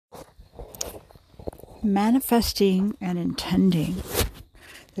Manifesting and intending,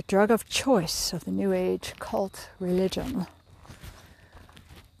 the drug of choice of the New Age cult religion.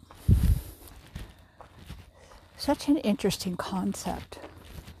 Such an interesting concept.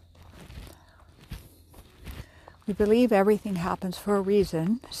 We believe everything happens for a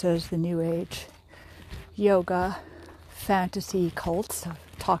reason, says the New Age yoga fantasy cults of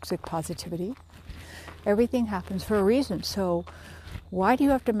toxic positivity. Everything happens for a reason. So why do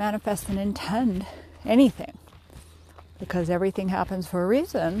you have to manifest and intend anything? Because everything happens for a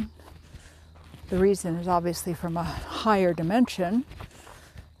reason. The reason is obviously from a higher dimension.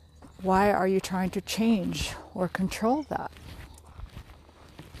 Why are you trying to change or control that?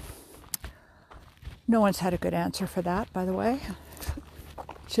 No one's had a good answer for that, by the way.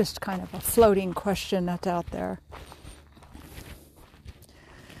 Just kind of a floating question that's out there.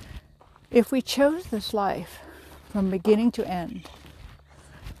 If we chose this life from beginning to end,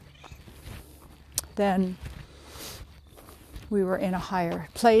 then we were in a higher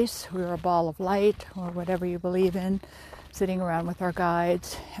place, we were a ball of light, or whatever you believe in, sitting around with our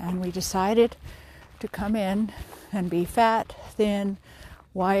guides, and we decided to come in and be fat, thin,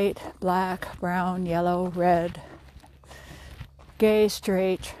 white, black, brown, yellow, red, gay,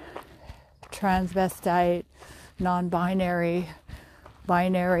 straight, transvestite, non-binary,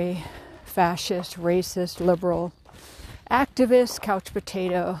 binary, fascist, racist, liberal, activist, couch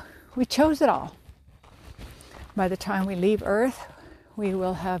potato. We chose it all. By the time we leave Earth, we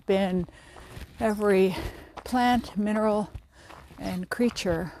will have been every plant, mineral, and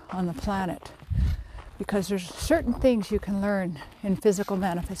creature on the planet. Because there's certain things you can learn in physical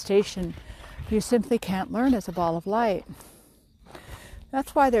manifestation you simply can't learn as a ball of light.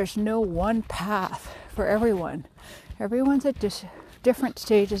 That's why there's no one path for everyone. Everyone's at different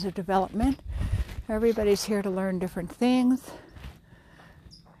stages of development. Everybody's here to learn different things.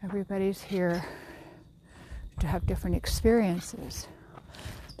 Everybody's here to have different experiences.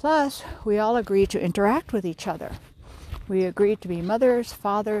 Plus, we all agree to interact with each other. We agreed to be mothers,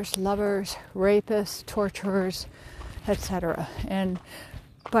 fathers, lovers, rapists, torturers, etc. And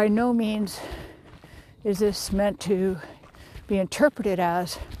by no means is this meant to be interpreted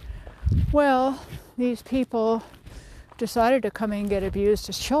as, well, these people decided to come in and get abused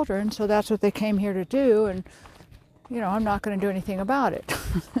as children, so that's what they came here to do, and, I'm not going to do anything about it.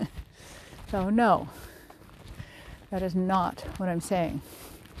 So no, that is not what I'm saying.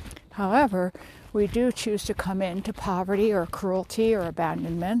 However, we do choose to come into poverty or cruelty or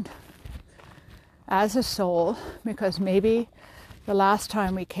abandonment as a soul, because maybe the last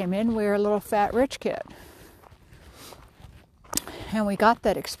time we came in, we were a little fat rich kid. And we got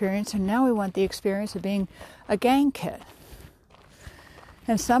that experience, and now we want the experience of being a gang kid.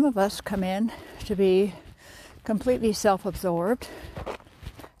 And some of us come in to be completely self-absorbed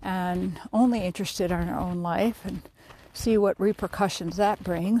and only interested in our own life and see what repercussions that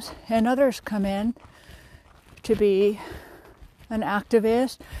brings. And others come in to be an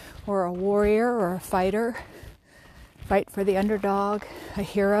activist or a warrior or a fighter, fight for the underdog, a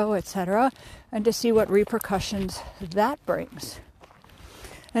hero, etc., and to see what repercussions that brings.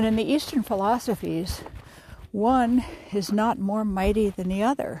 And in the Eastern philosophies, one is not more mighty than the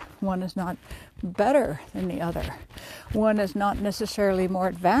other. One is not better than the other. One is not necessarily more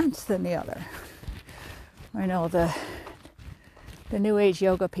advanced than the other. I know the New Age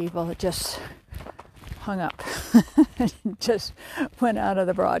yoga people that just hung up, just went out of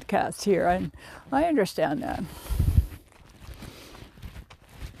the broadcast here, and I understand that.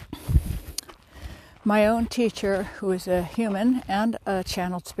 My own teacher, who is a human and a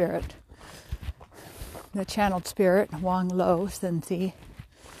channeled spirit, the channeled spirit, Wang Lo Tsinzi,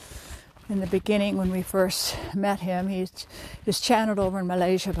 in the beginning when we first met him, he's channeled over in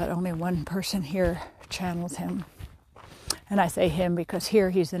Malaysia, but only one person here channels him. And I say him because here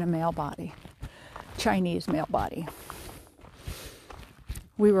he's in a male body, Chinese male body.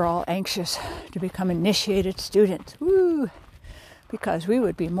 We were all anxious to become initiated students, because we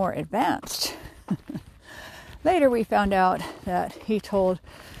would be more advanced. Later we found out that he told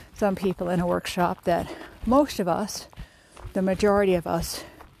some people in a workshop that most of us, the majority of us,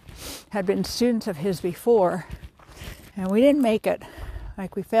 had been students of his before, and we didn't make it.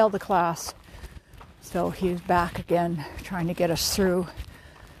 Like, we failed the class. So he's back again trying to get us through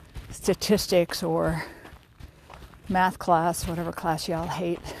statistics or math class, whatever class y'all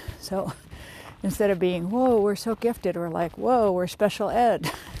hate. So instead of being, whoa, we're so gifted, we're like, whoa, we're special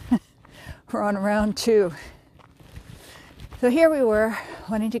ed. We're on round 2. So here we were,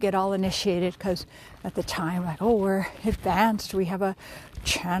 wanting to get all initiated, because at the time, like, oh, we're advanced. We have a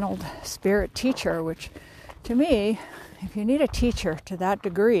channeled spirit teacher, which to me, if you need a teacher to that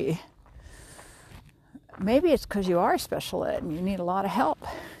degree, maybe it's because you are special ed and you need a lot of help.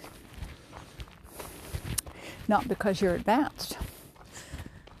 Not because you're advanced.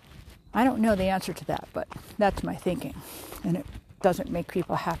 I don't know the answer to that, but that's my thinking. And it doesn't make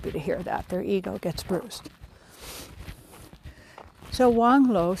people happy to hear that. Their ego gets bruised. So Wang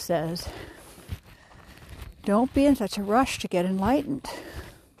Lo says, don't be in such a rush to get enlightened.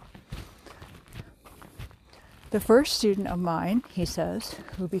 The first student of mine, he says,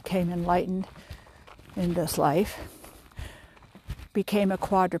 who became enlightened in this life, became a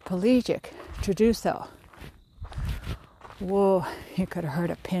quadriplegic to do so. Whoa, you could have heard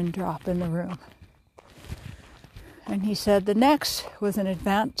a pin drop in the room. And he said the next was an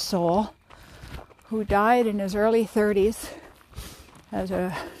advanced soul who died in his early 30s as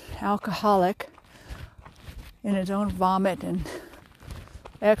an alcoholic in his own vomit and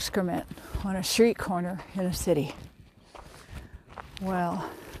excrement on a street corner in a city. Well,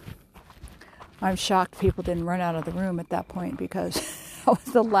 I'm shocked people didn't run out of the room at that point, because that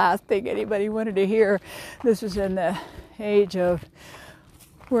was the last thing anybody wanted to hear. This was in the age of,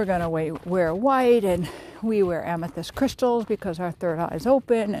 we're going to wear white and we wear amethyst crystals because our third eye is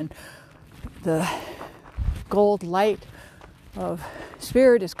open and the gold light of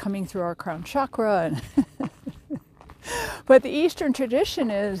spirit is coming through our crown chakra. And but the Eastern tradition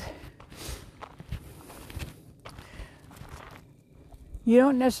is, you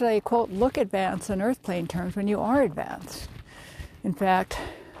don't necessarily, quote, look advanced in earth plane terms when you are advanced. In fact,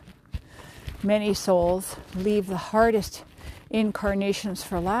 many souls leave the hardest incarnations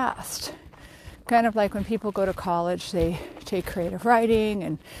for last. Kind of like when people go to college, they take creative writing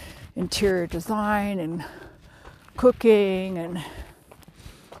and interior design and cooking and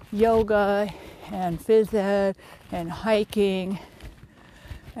yoga and phys ed and hiking.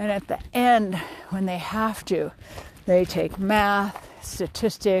 And at the end, when they have to, they take math,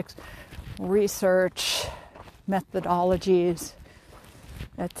 statistics, research, methodologies,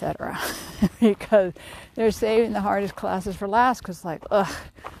 etc. Because they're saving the hardest classes for last, because like, ugh,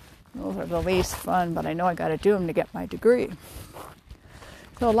 those are the least fun, but I know I got to do them to get my degree.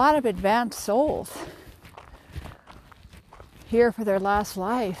 So a lot of advanced souls here for their last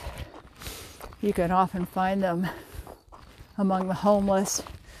life, you can often find them among the homeless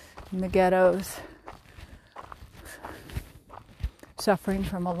in the ghettos, suffering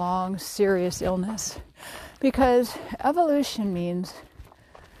from a long, serious illness. Because evolution means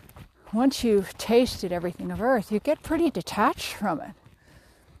once you've tasted everything of Earth, you get pretty detached from it.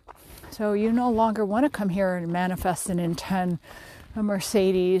 So you no longer want to come here and manifest and intend a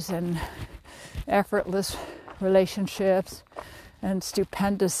Mercedes and effortless relationships and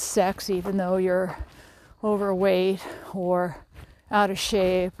stupendous sex, even though you're overweight or out of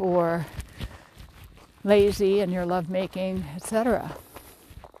shape or lazy in your lovemaking, etc.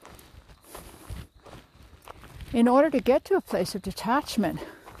 In order to get to a place of detachment,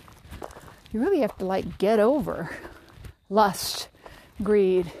 you really have to get over lust,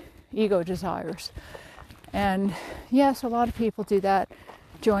 greed, ego desires. And yes, a lot of people do that,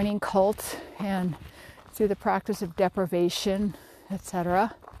 joining cults and through the practice of deprivation,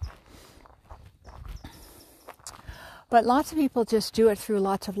 etc. But lots of people just do it through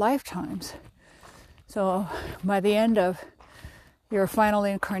lots of lifetimes. So by the end of your final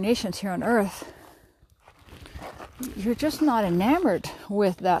incarnations here on Earth, you're just not enamored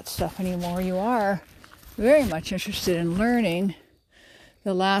with that stuff anymore. You are very much interested in learning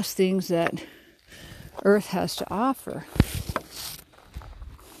the last things that Earth has to offer.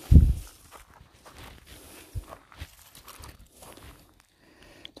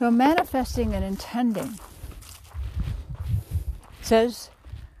 So manifesting and intending says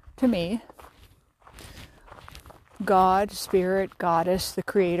to me, God, Spirit, Goddess, the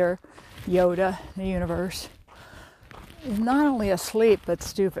Creator, Yoda, the universe, is not only asleep but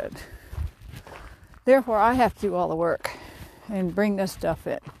stupid. Therefore, I have to do all the work and bring this stuff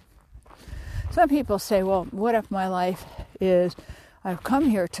in. Some people say, well, what if my life is, I've come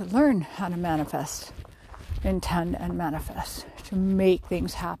here to learn how to manifest, intend and manifest, to make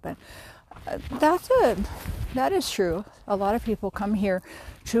things happen. That is true. A lot of people come here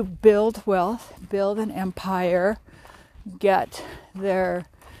to build wealth, build an empire, get their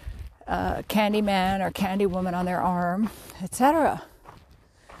candy man or candy woman on their arm, etc.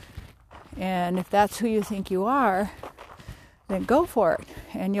 And if that's who you think you are, then go for it.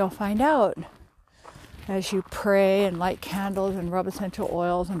 And you'll find out as you pray and light candles and rub essential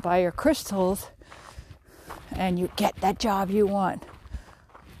oils and buy your crystals, and you get that job you want,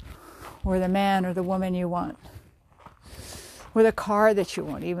 or the man or the woman you want, or the car that you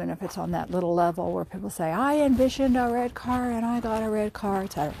want, even if it's on that little level where people say, I envisioned a red car and I got a red car,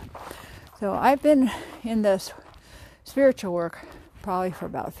 etc. So I've been in this spiritual work probably for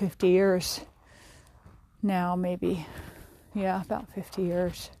about 50 years now, maybe. Yeah, about 50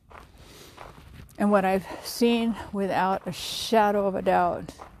 years. And what I've seen without a shadow of a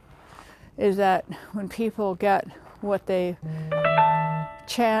doubt is that when people get what they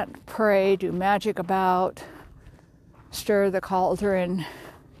chant, pray, do magic about, stir the cauldron,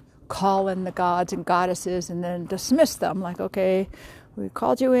 call in the gods and goddesses, and then dismiss them like, okay, we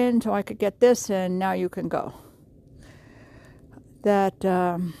called you in so I could get this, and now you can go. That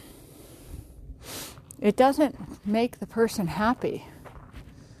it doesn't make the person happy.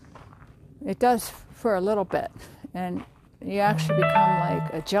 It does for a little bit, and you actually become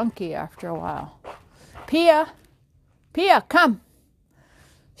like a junkie after a while. Pia, come.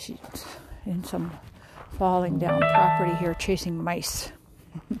 She's in some falling down property here chasing mice.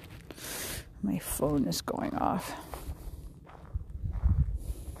 My phone is going off.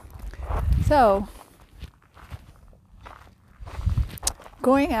 So,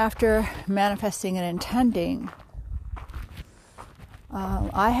 going after manifesting and intending,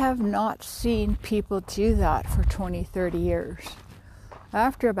 I have not seen people do that for 20, 30 years.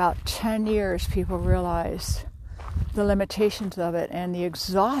 After about 10 years, people realize the limitations of it and the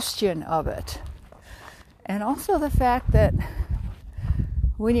exhaustion of it. And also the fact that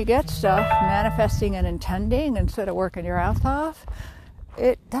when you get stuff manifesting and intending instead of working your ass off,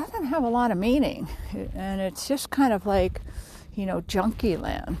 it doesn't have a lot of meaning. And it's just kind of like, junkie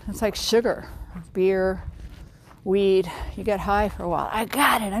land. It's like sugar, beer, weed. You get high for a while. I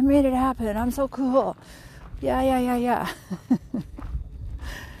got it. I made it happen. I'm so cool. Yeah.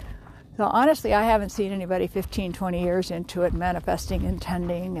 So honestly, I haven't seen anybody 15, 20 years into it manifesting,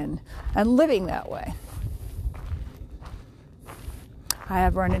 intending, and living that way. I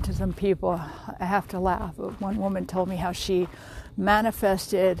have run into some people, I have to laugh. One woman told me how she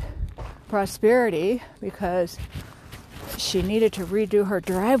manifested prosperity because she needed to redo her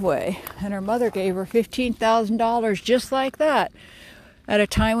driveway, and her mother gave her $15,000 just like that at a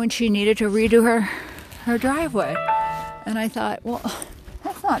time when she needed to redo her driveway. And I thought, well,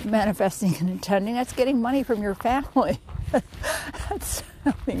 that's not manifesting and intending, that's getting money from your family. That's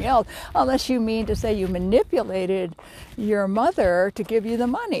something else, unless you mean to say you manipulated your mother to give you the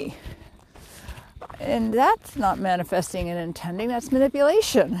money. And that's not manifesting and intending, that's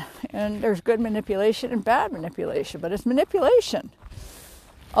manipulation. And there's good manipulation and bad manipulation, but it's manipulation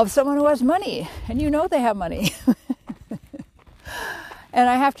of someone who has money, and they have money. And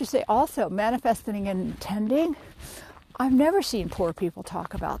I have to say also, manifesting and intending, I've never seen poor people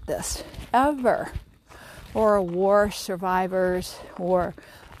talk about this, ever. Or war survivors, or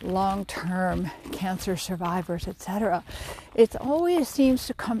long-term cancer survivors, etc. It always seems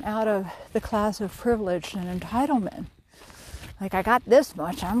to come out of the class of privilege and entitlement. Like, I got this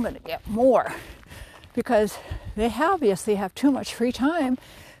much, I'm going to get more. Because they obviously have too much free time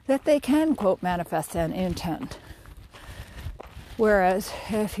that they can, quote, manifest and intend. Whereas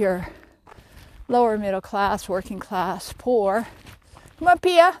if you're lower middle class, working class, poor, come on,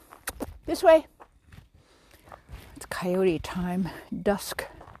 Pia, this way. It's coyote time, dusk.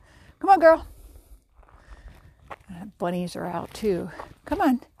 Come on, girl. Bunnies are out too. Come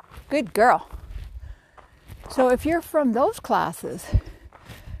on, good girl. So if you're from those classes,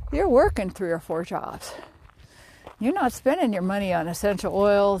 you're working 3 or 4 jobs. You're not spending your money on essential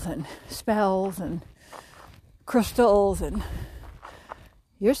oils and spells and crystals, and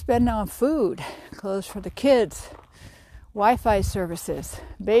you're spending on food, clothes for the kids, Wi-Fi services,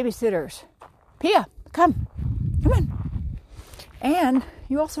 babysitters. Pia, come on. And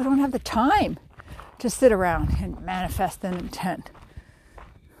you also don't have the time to sit around and manifest an intent.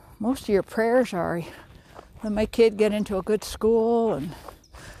 Most of your prayers are, let my kid get into a good school, and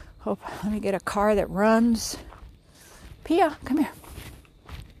let me get a car that runs. Pia, come here.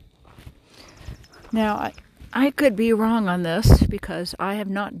 Now, I could be wrong on this because I have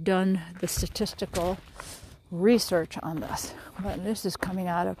not done the statistical research on this. But this is coming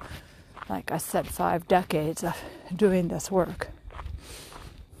out of, like I said, 5 decades of doing this work.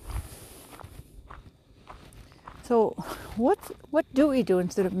 So what do we do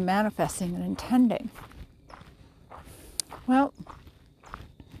instead of manifesting and intending? Well,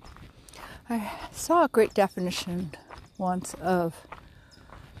 I saw a great definition once of,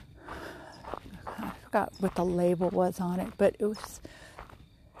 I forgot what the label was on it, but it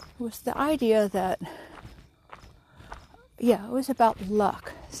was the idea that, it was about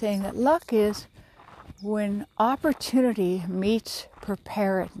luck, saying that luck is when opportunity meets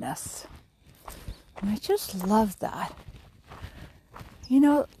preparedness. And I just love that.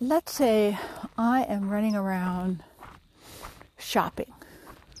 Let's say I am running around shopping.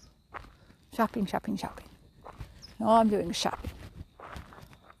 Shopping, shopping, shopping. All I'm doing is shopping.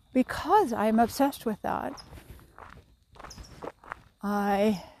 Because I'm obsessed with that,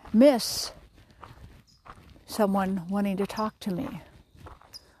 I miss someone wanting to talk to me.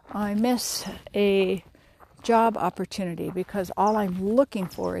 I miss a job opportunity because all I'm looking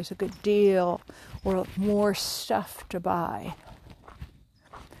for is a good deal or more stuff to buy.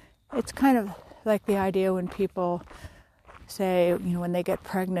 It's kind of like the idea when people say, when they get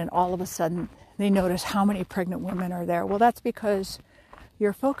pregnant, all of a sudden they notice how many pregnant women are there. Well, that's because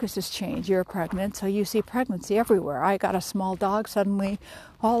your focus has changed. You're pregnant, so you see pregnancy everywhere. I got a small dog. Suddenly,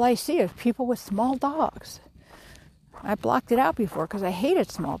 all I see is people with small dogs. I blocked it out before because I hated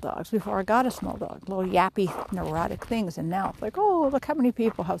small dogs before I got a small dog. Little yappy, neurotic things. And now it's like, oh, look how many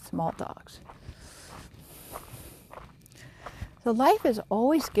people have small dogs. So life is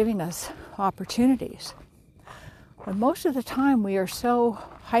always giving us opportunities. But most of the time we are so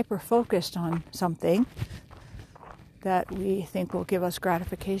hyper-focused on something that we think will give us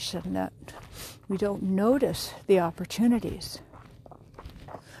gratification that we don't notice the opportunities.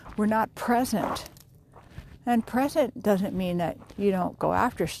 We're not present. And present doesn't mean that you don't go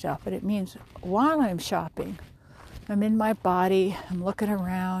after stuff, but it means while I'm shopping, I'm in my body, I'm looking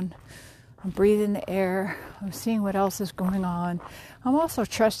around, I'm breathing the air, I'm seeing what else is going on. I'm also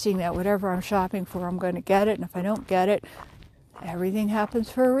trusting that whatever I'm shopping for, I'm going to get it, and if I don't get it, everything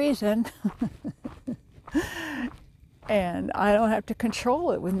happens for a reason. And I don't have to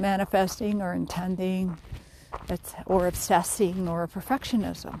control it with manifesting or intending or obsessing or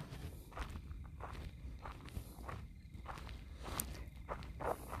perfectionism.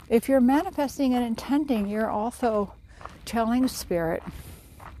 If you're manifesting and intending, you're also telling Spirit,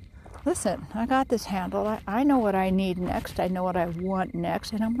 listen, I got this handled. I know what I need next. I know what I want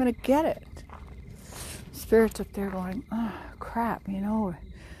next, and I'm going to get it. Spirit's up there going, oh, crap,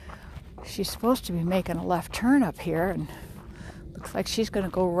 she's supposed to be making a left turn up here, and looks like she's going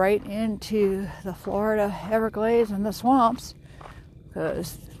to go right into the Florida Everglades and the swamps,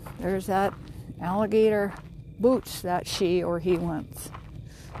 because there's that alligator boots that she or he wants.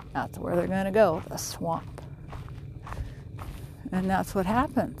 That's where they're going to go, the swamp. And that's what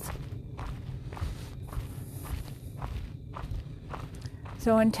happens.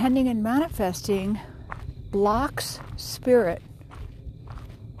 So intending and manifesting blocks Spirit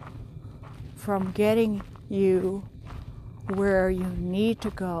from getting you where you need to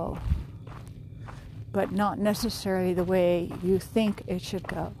go, but not necessarily the way you think it should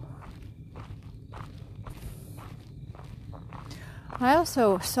go. I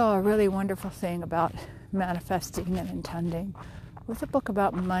also saw a really wonderful thing about manifesting and intending. It was a book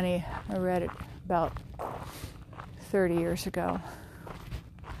about money. I read it about 30 years ago.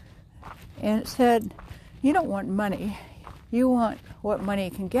 And it said, you don't want money. You want what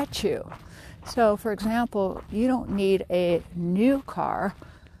money can get you. So, for example, you don't need a new car.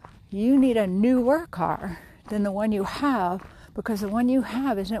 You need a newer car than the one you have, because the one you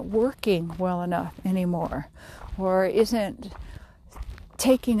have isn't working well enough anymore, or isn't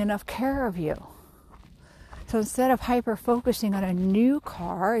taking enough care of you. So instead of hyper-focusing on a new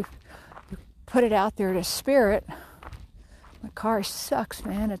car, you put it out there to Spirit. My car sucks,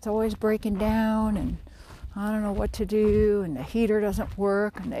 man. It's always breaking down, and I don't know what to do, and the heater doesn't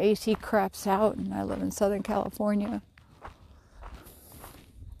work, and the AC craps out, and I live in Southern California.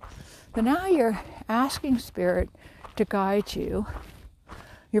 So now you're asking Spirit to guide you.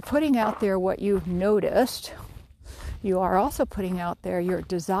 You're putting out there what you've noticed. You are also putting out there your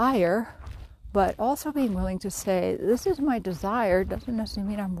desire, but also being willing to say, this is my desire, doesn't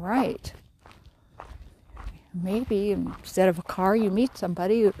necessarily mean I'm right. Maybe instead of a car, you meet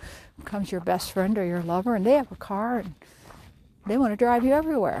somebody who becomes your best friend or your lover, and they have a car, and they want to drive you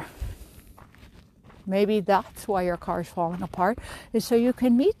everywhere. Maybe that's why your car is falling apart, is so you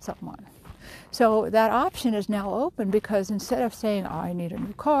can meet someone. So that option is now open, because instead of saying, oh, I need a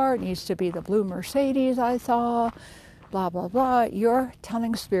new car, it needs to be the blue Mercedes I saw, blah, blah, blah, you're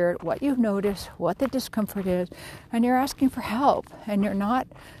telling Spirit what you've noticed, what the discomfort is, and you're asking for help, and you're not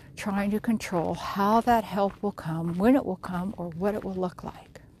trying to control how that help will come, when it will come, or what it will look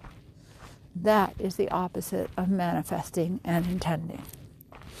like. That is the opposite of manifesting and intending.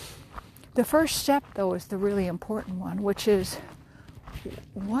 The first step, though, is the really important one, which is,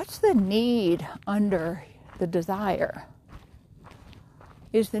 what's the need under the desire?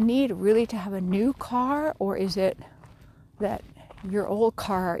 Is the need really to have a new car, or is it that your old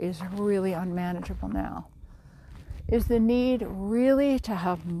car is really unmanageable now? Is the need really to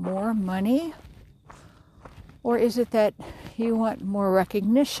have more money? Or is it that you want more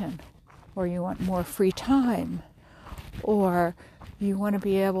recognition, or you want more free time, or You want to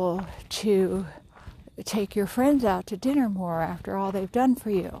be able to take your friends out to dinner more after all they've done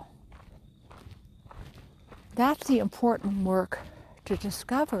for you. That's the important work to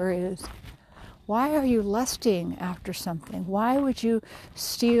discover is, why are you lusting after something? Why would you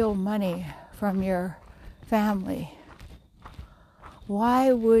steal money from your family?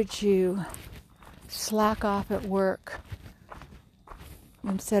 Why would you slack off at work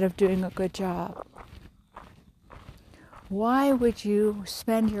instead of doing a good job? Why would you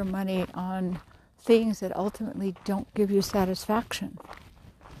spend your money on things that ultimately don't give you satisfaction?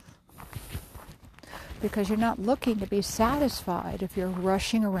 Because you're not looking to be satisfied if you're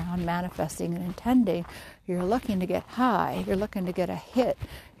rushing around manifesting and intending. You're looking to get high. You're looking to get a hit.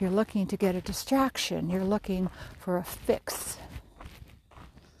 You're looking to get a distraction. You're looking for a fix.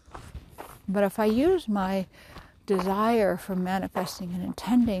 But if I use my desire for manifesting and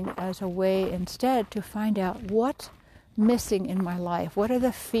intending as a way instead to find out what's missing in my life, what are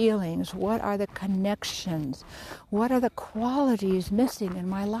the feelings, what are the connections, what are the qualities missing in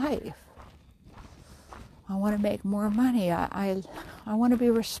my life? I want to make more money. I want to be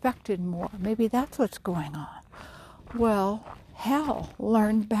respected more. Maybe that's what's going on. Well, hell,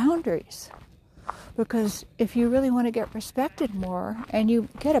 learn boundaries. Because if you really want to get respected more and you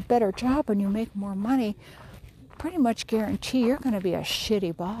get a better job and you make more money, pretty much guarantee you're going to be a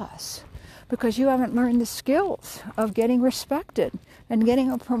shitty boss. Because you haven't learned the skills of getting respected, and getting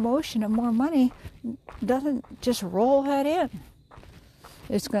a promotion and more money doesn't just roll that in.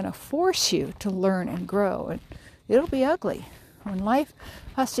 It's going to force you to learn and grow, and it'll be ugly. When life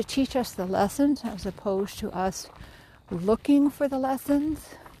has to teach us the lessons as opposed to us looking for the lessons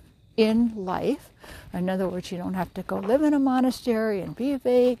in life. In other words, you don't have to go live in a monastery and be a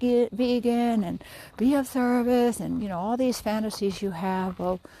vegan and be of service and, all these fantasies you have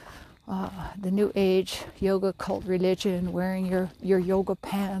of the New Age yoga cult religion, wearing your yoga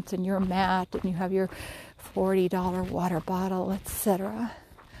pants and your mat, and you have your $40 water bottle, etc.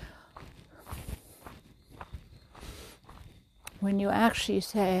 When you actually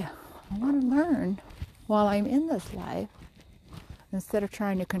say, I want to learn while I'm in this life, instead of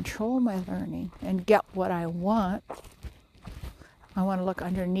trying to control my learning and get what I want to look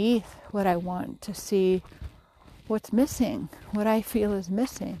underneath what I want to see what's missing, what I feel is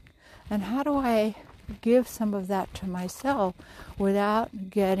missing. And how do I give some of that to myself without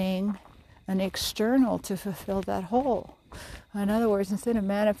getting an external to fulfill that hole? In other words, instead of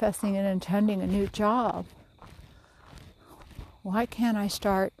manifesting and intending a new job, why can't I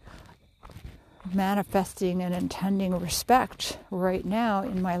start manifesting and intending respect right now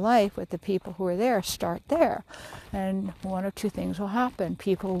in my life with the people who are there? Start there. And one of two things will happen.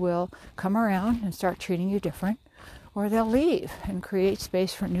 People will come around and start treating you different, or they'll leave and create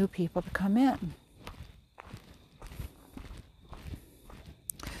space for new people to come in.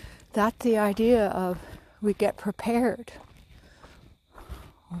 That's the idea of we get prepared.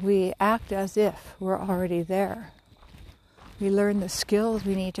 We act as if we're already there. We learn the skills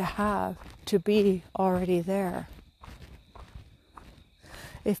we need to have to be already there.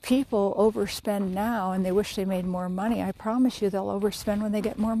 If people overspend now and they wish they made more money, I promise you they'll overspend when they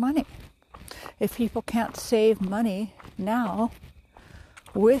get more money. If people can't save money now,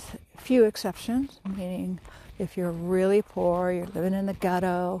 with few exceptions, meaning if you're really poor, you're living in the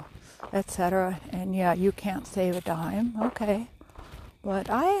ghetto, etc., and yeah, you can't save a dime, okay. But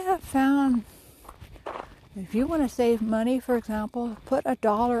I have found, if you want to save money, for example, put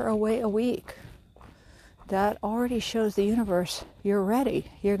 $1 away a week. That already shows the universe you're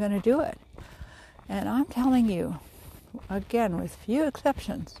ready, you're going to do it. And I'm telling you, again, with few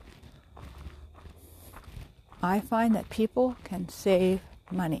exceptions, I find that people can save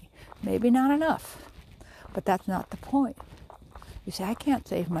money. Maybe not enough, but that's not the point. You say, I can't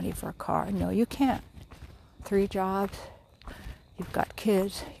save money for a car. No, you can't. 3 jobs, you've got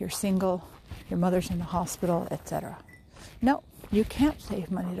kids, you're single, your mother's in the hospital, etc. No, you can't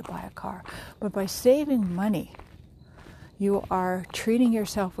save money to buy a car. But by saving money, you are treating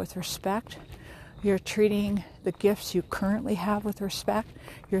yourself with respect. You're treating the gifts you currently have with respect.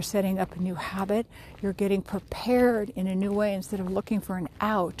 You're setting up a new habit. You're getting prepared in a new way. Instead of looking for an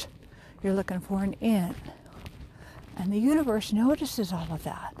out, you're looking for an in. And the universe notices all of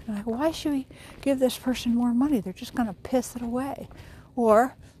that. They're like, why should we give this person more money? They're just going to piss it away.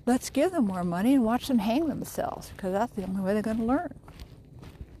 Or let's give them more money and watch them hang themselves, because that's the only way they're going to learn.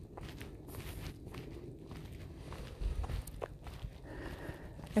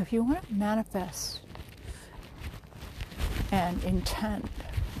 If you want to manifest and intend,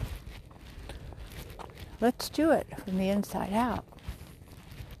 let's do it from the inside out.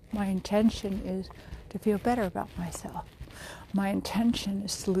 My intention is to feel better about myself. My intention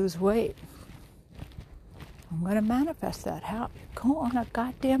is to lose weight. I'm going to manifest that. How? Go on a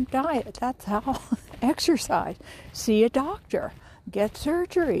goddamn diet. That's how. Exercise. See a doctor. Get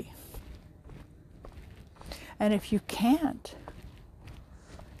surgery. And if you can't,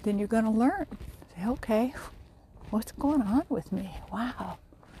 then you're going to learn. Say, okay, what's going on with me? Wow,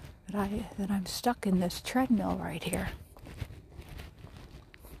 that I'm stuck in this treadmill right here.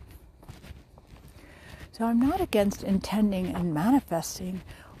 So I'm not against intending and manifesting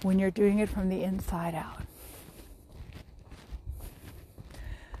when you're doing it from the inside out.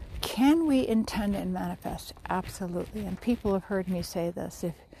 Can we intend and manifest? Absolutely. And people have heard me say this.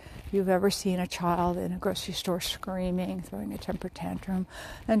 If you've ever seen a child in a grocery store screaming, throwing a temper tantrum,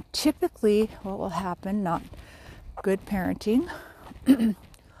 and typically what will happen, not good parenting,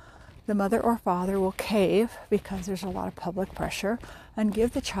 the mother or father will cave because there's a lot of public pressure and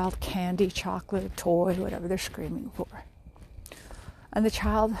give the child candy, chocolate, toy, whatever they're screaming for. And the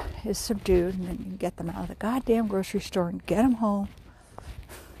child is subdued, and then you get them out of the goddamn grocery store and get them home.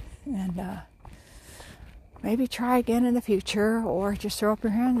 And maybe try again in the future, or just throw up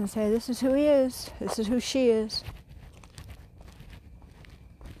your hands and say, this is who he is, this is who she is.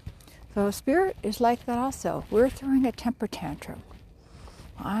 So spirit is like that also. We're throwing a temper tantrum.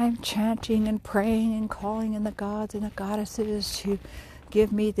 I'm chanting and praying and calling in the gods and the goddesses to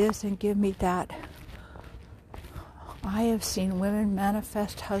give me this and give me that. I have seen women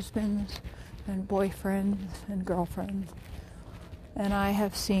manifest husbands and boyfriends and girlfriends. And I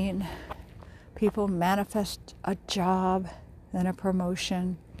have seen people manifest a job and a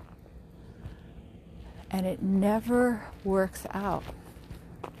promotion. And it never works out.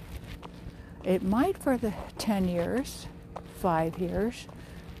 It might for the 10 years, 5 years,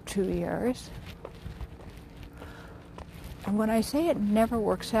 2 years. And when I say it never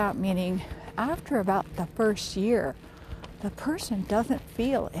works out, meaning after about the first year, the person doesn't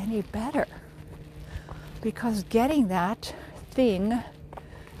feel any better. Because getting that thing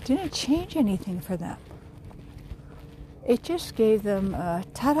didn't change anything for them. It just gave them a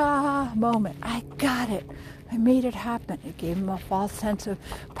ta-da moment. I got it. I made it happen. It gave them a false sense of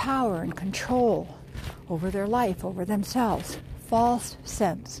power and control over their life, over themselves. False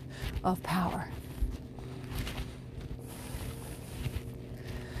sense of power.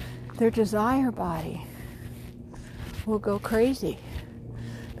 Their desire body will go crazy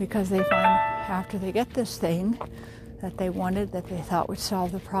because they find after they get this thing that they wanted, that they thought would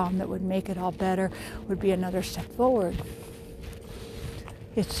solve the problem, that would make it all better, would be another step forward.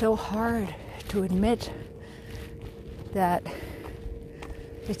 It's so hard to admit that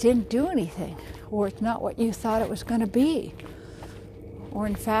it didn't do anything, or it's not what you thought it was going to be, or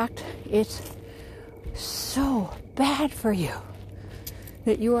in fact, it's so bad for you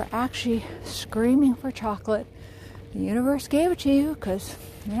that you are actually screaming for chocolate. The universe gave it to you because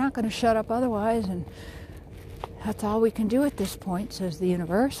you're not going to shut up otherwise, and that's all we can do at this point, says the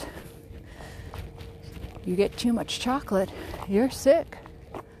universe. You get too much chocolate, you're sick.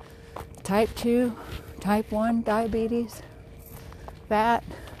 Type 2, type 1 diabetes, fat,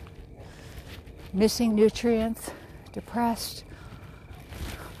 missing nutrients, depressed,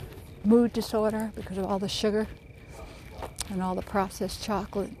 mood disorder because of all the sugar and all the processed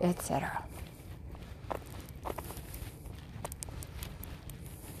chocolate, etc.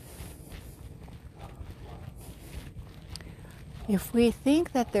 If we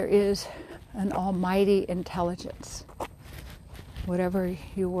think that there is an almighty intelligence, whatever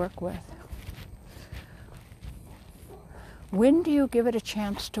you work with, when do you give it a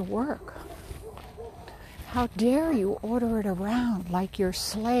chance to work? How dare you order it around like your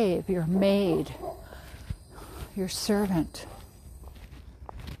slave, your maid, your servant?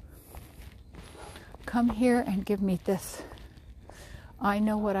 Come here and give me this. I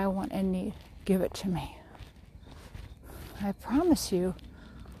know what I want and need. Give it to me. I promise you,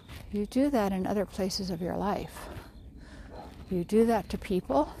 you do that in other places of your life. You do that to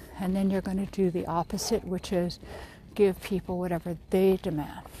people, and then you're going to do the opposite, which is give people whatever they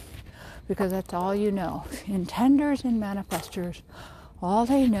demand. Because that's all you know. Intenders and manifestors, all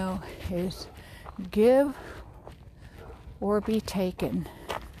they know is give or be taken.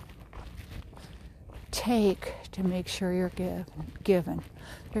 Take to make sure you're given.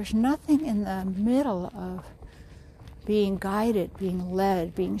 There's nothing in the middle of being guided, being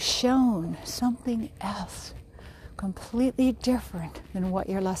led, being shown something else completely different than what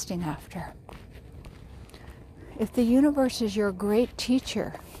you're lusting after. If the universe is your great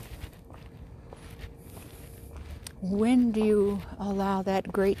teacher, when do you allow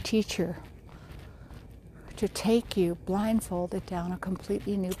that great teacher to take you blindfolded down a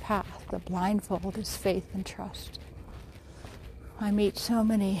completely new path? The blindfold is faith and trust. I meet so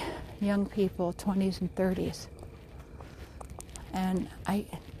many young people, 20s and 30s, and I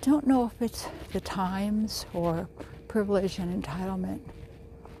don't know if it's the times or privilege and entitlement,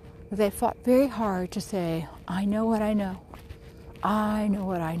 but they fought very hard to say, I know what I know. I know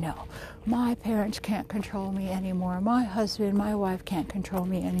what I know. My parents can't control me anymore. My husband, my wife can't control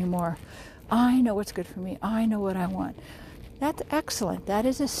me anymore. I know what's good for me. I know what I want. That's excellent. That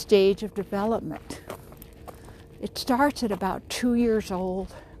is a stage of development. It starts at about 2 years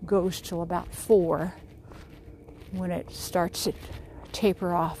old, goes till about 4, when it starts to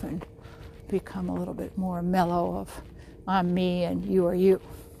taper off and become a little bit more mellow of I'm me and you are you.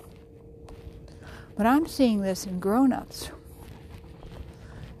 But I'm seeing this in grown-ups.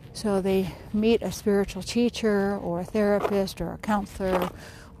 So they meet a spiritual teacher or a therapist or a counselor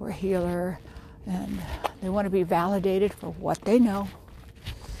or a healer, and they want to be validated for what they know,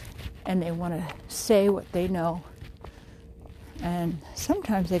 and they want to say what they know. And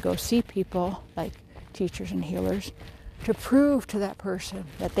sometimes they go see people like teachers and healers to prove to that person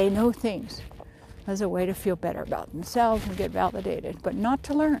that they know things as a way to feel better about themselves and get validated, but not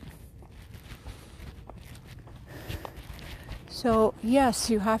to learn. So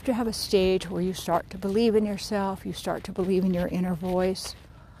yes, you have to have a stage where you start to believe in yourself, you start to believe in your inner voice,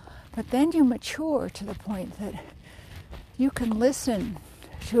 but then you mature to the point that you can listen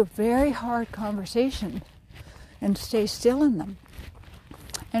to a very hard conversation and stay still in them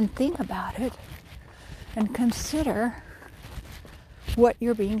and think about it and consider what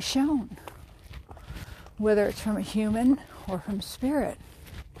you're being shown, whether it's from a human or from spirit.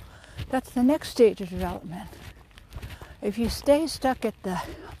 That's the next stage of development. If you stay stuck at the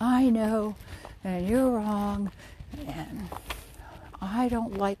I know and you're wrong and I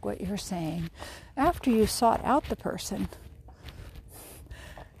don't like what you're saying, after you sought out the person,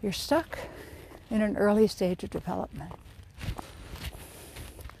 you're stuck in an early stage of development.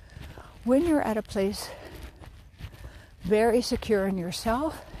 When you're at a place very secure in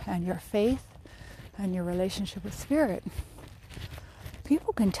yourself and your faith and your relationship with spirit,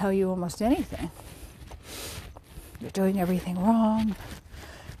 people can tell you almost anything. You're doing everything wrong.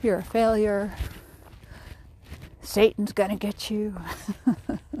 You're a failure. Satan's gonna get you.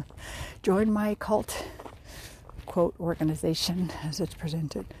 Join my cult, quote, organization as it's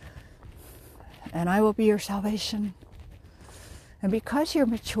presented, and I will be your salvation. And because you're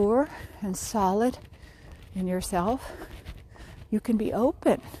mature and solid in yourself, you can be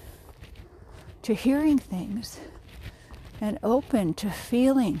open to hearing things and open to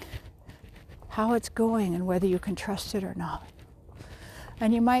feeling how it's going and whether you can trust it or not.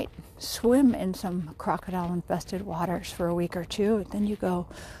 And you might swim in some crocodile-infested waters for a week or two, and then you go,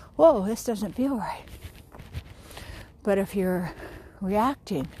 whoa, this doesn't feel right. But if you're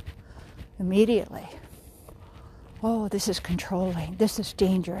reacting immediately, oh, this is controlling, this is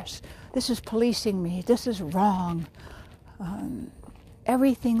dangerous, this is policing me, this is wrong,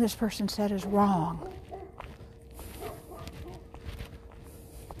 everything this person said is wrong,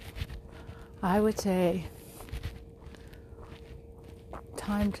 I would say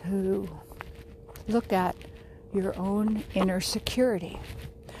time to look at your own inner security.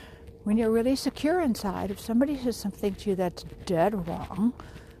 When you're really secure inside, if somebody says something to you that's dead wrong,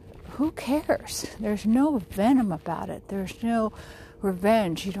 who cares? There's no venom about it. There's no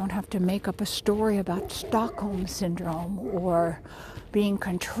revenge. You don't have to make up a story about Stockholm Syndrome or being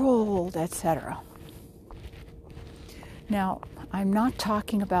controlled, etc. Now, I'm not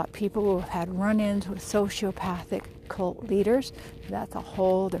talking about people who have had run-ins with sociopathic cult leaders. That's a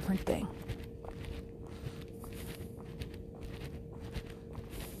whole different thing.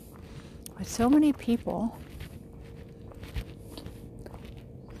 But so many people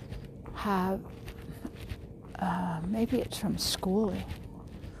have, maybe it's from schooling,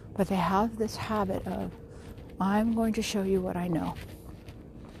 but they have this habit of, I'm going to show you what I know.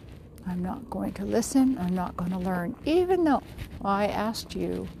 I'm not going to listen, I'm not going to learn, even though I asked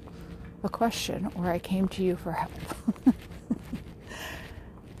you a question or I came to you for help.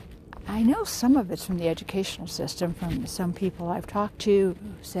 I know some of it's from the educational system, from some people I've talked to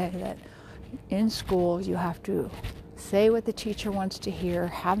who say that in school you have to say what the teacher wants to hear,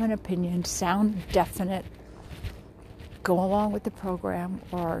 have an opinion, sound definite, go along with the program,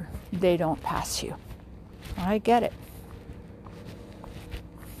 or they don't pass you. I get it.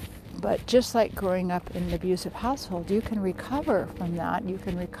 But just like growing up in an abusive household, you can recover from that. You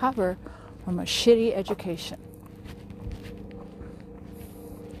can recover from a shitty education.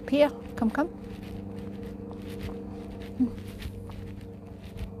 Pia, come.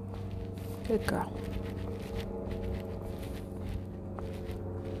 Good girl.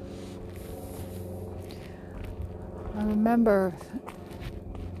 I remember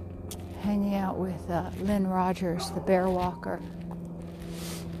hanging out with Lynn Rogers, the bear walker.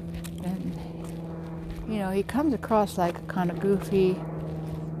 And, you know, he comes across like a kind of goofy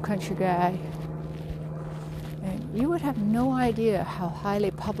country guy. And you would have no idea how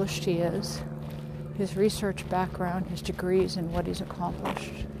highly published he is, his research background, his degrees, and what he's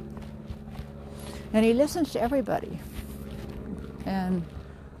accomplished. And he listens to everybody and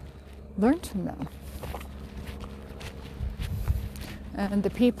learns from them. And the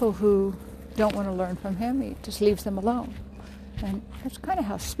people who don't want to learn from him, he just leaves them alone. And that's kind of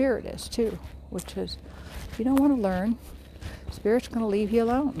how spirit is too, which is, if you don't want to learn, spirit's going to leave you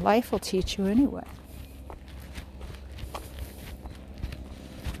alone. Life will teach you anyway.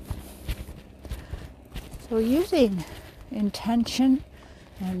 So using intention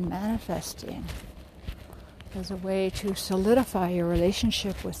and manifesting as a way to solidify your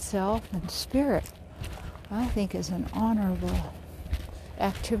relationship with self and spirit, I think is an honorable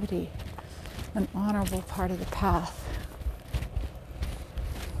activity, an honorable part of the path.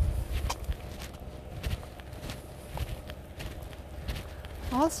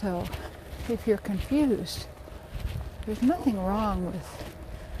 Also, if you're confused, there's nothing wrong with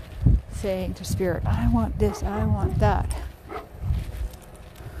saying to spirit, I want this, I want that,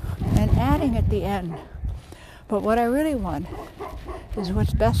 and adding at the end, but what I really want is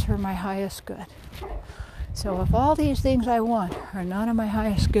what's best for my highest good. So if all these things I want are none of my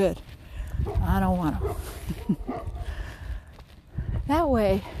highest good, I don't want them. That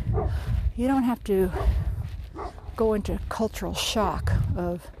way, you don't have to go into cultural shock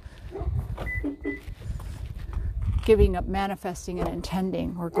of giving up manifesting and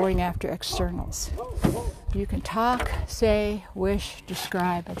intending or going after externals. You can talk, say, wish,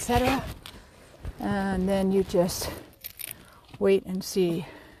 describe, etc. And then you just wait and see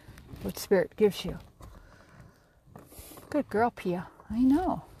what spirit gives you. Good girl, Pia. I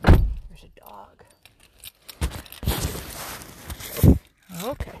know. There's a dog.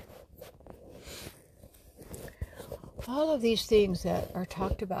 Okay. All of these things that are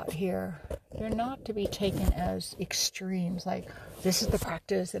talked about here, they're not to be taken as extremes, like this is the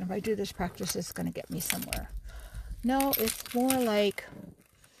practice, and if I do this practice, it's going to get me somewhere. No, it's more like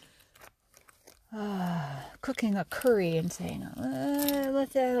cooking a curry and saying,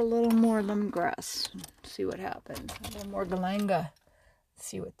 let's add a little more lemongrass, see what happens. A little more galanga,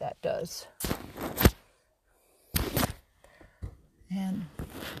 see what that does. And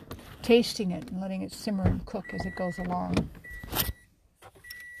tasting it and letting it simmer and cook as it goes along.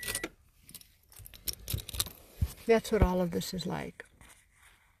 That's what all of this is like.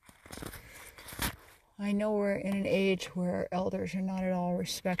 I know we're in an age where elders are not at all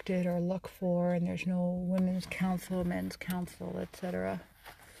respected or looked for, and there's no women's council, men's council, etc.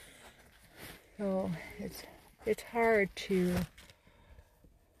 So it's hard to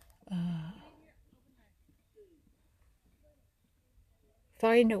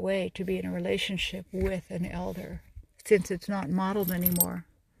find a way to be in a relationship with an elder, since it's not modeled anymore.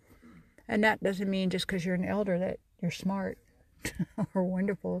 And that doesn't mean just because you're an elder that you're smart or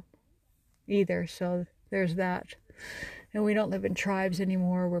wonderful either. So there's that. And we don't live in tribes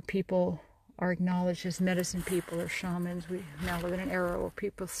anymore where people are acknowledged as medicine people or shamans. We now live in an era where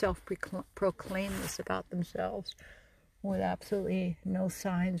people self-proclaim this about themselves with absolutely no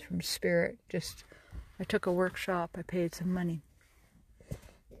signs from spirit. Just, I took a workshop, I paid some money.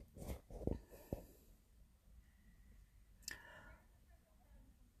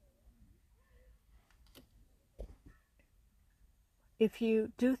 If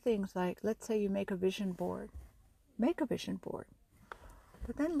you do things like, let's say you make a vision board, but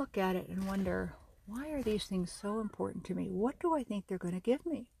then look at it and wonder, why are these things so important to me? What do I think they're going to give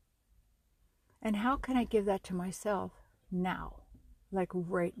me? And how can I give that to myself now, like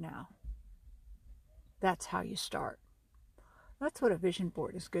right now? That's how you start. That's what a vision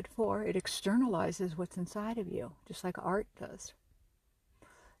board is good for. It externalizes what's inside of you, just like art does.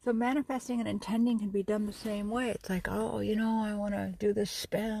 So manifesting and intending can be done the same way. It's like, oh, you know, I want to do this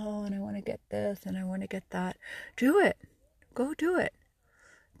spell, and I want to get this, and I want to get that. Do it. Go do it.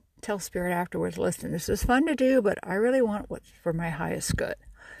 Tell spirit afterwards, listen, this is fun to do, but I really want what's for my highest good.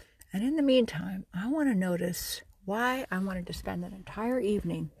 And in the meantime, I want to notice why I wanted to spend an entire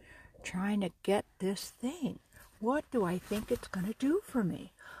evening trying to get this thing. What do I think it's going to do for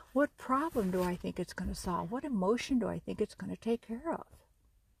me? What problem do I think it's going to solve? What emotion do I think it's going to take care of?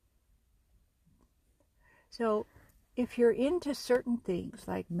 So if you're into certain things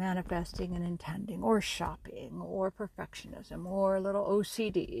like manifesting and intending, or shopping, or perfectionism, or a little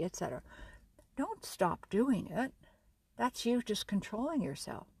OCD, etc., don't stop doing it. That's you just controlling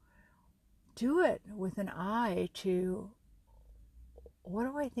yourself. do it with an eye to, what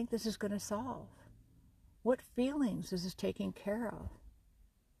do I think this is going to solve? What feelings is this taking care of?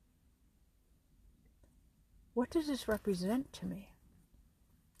 What does this represent to me?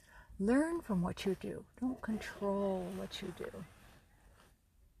 Learn from what you do. Don't control what you do.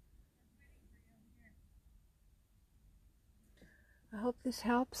 I hope this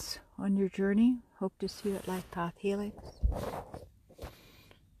helps on your journey. Hope to see you at Life Path Helix.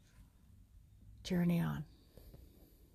 Journey on.